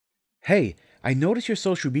Hey, I noticed your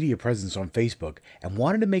social media presence on Facebook and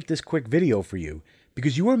wanted to make this quick video for you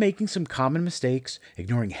because you are making some common mistakes,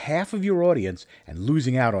 ignoring half of your audience and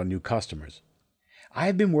losing out on new customers. I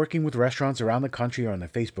have been working with restaurants around the country on their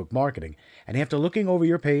Facebook marketing, and after looking over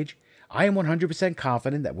your page, I am 100%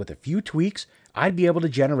 confident that with a few tweaks, I'd be able to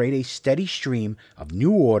generate a steady stream of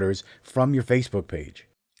new orders from your Facebook page.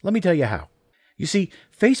 Let me tell you how. You see,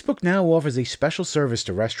 Facebook now offers a special service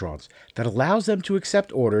to restaurants that allows them to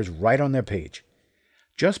accept orders right on their page.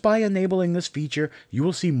 Just by enabling this feature, you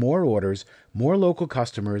will see more orders, more local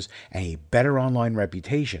customers, and a better online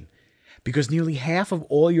reputation, because nearly half of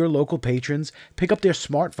all your local patrons pick up their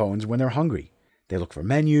smartphones when they're hungry. They look for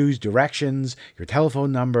menus, directions, your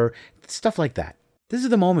telephone number, stuff like that. This is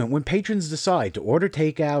the moment when patrons decide to order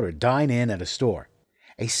takeout or dine in at a store.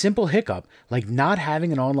 A simple hiccup, like not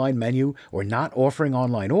having an online menu or not offering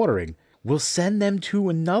online ordering, will send them to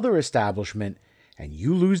another establishment and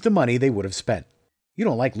you lose the money they would have spent. You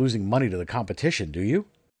don't like losing money to the competition, do you?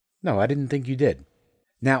 No, I didn't think you did.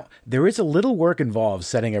 Now, there is a little work involved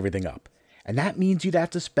setting everything up, and that means you'd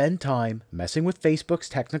have to spend time messing with Facebook's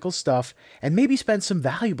technical stuff and maybe spend some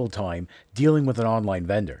valuable time dealing with an online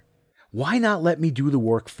vendor. Why not let me do the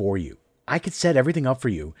work for you? I could set everything up for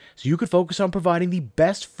you so you could focus on providing the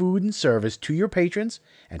best food and service to your patrons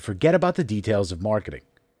and forget about the details of marketing.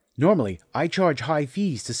 Normally, I charge high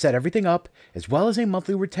fees to set everything up as well as a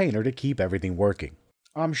monthly retainer to keep everything working.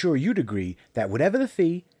 I'm sure you'd agree that whatever the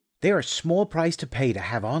fee, they are a small price to pay to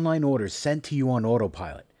have online orders sent to you on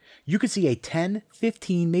autopilot. You could see a 10,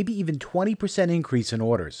 15, maybe even 20% increase in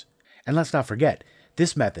orders. And let's not forget,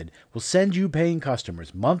 this method will send you paying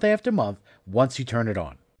customers month after month once you turn it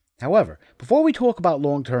on. However, before we talk about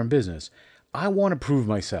long-term business, I want to prove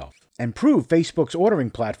myself and prove Facebook's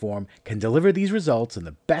ordering platform can deliver these results in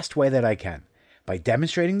the best way that I can by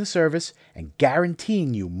demonstrating the service and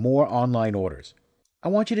guaranteeing you more online orders. I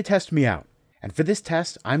want you to test me out, and for this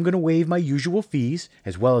test, I'm going to waive my usual fees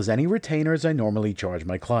as well as any retainers I normally charge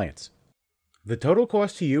my clients. The total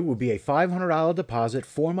cost to you will be a $500 deposit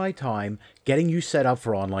for my time getting you set up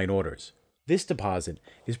for online orders. This deposit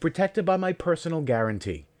is protected by my personal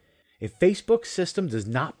guarantee. If Facebook's system does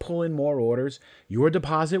not pull in more orders, your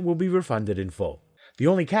deposit will be refunded in full. The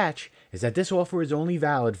only catch is that this offer is only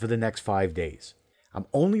valid for the next 5 days. I'm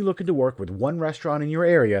only looking to work with one restaurant in your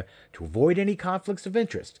area to avoid any conflicts of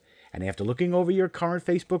interest, and after looking over your current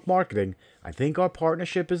Facebook marketing, I think our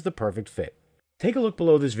partnership is the perfect fit. Take a look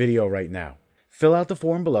below this video right now. Fill out the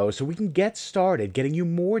form below so we can get started getting you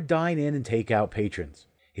more dine-in and take-out patrons.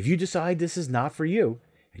 If you decide this is not for you,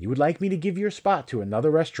 and you would like me to give your spot to another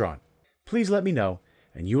restaurant, please let me know,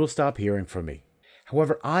 and you will stop hearing from me.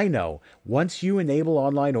 However, I know once you enable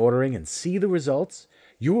online ordering and see the results,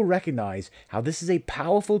 you will recognize how this is a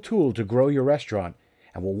powerful tool to grow your restaurant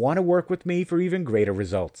and will want to work with me for even greater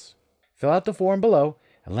results. Fill out the form below,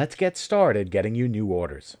 and let's get started getting you new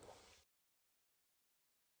orders.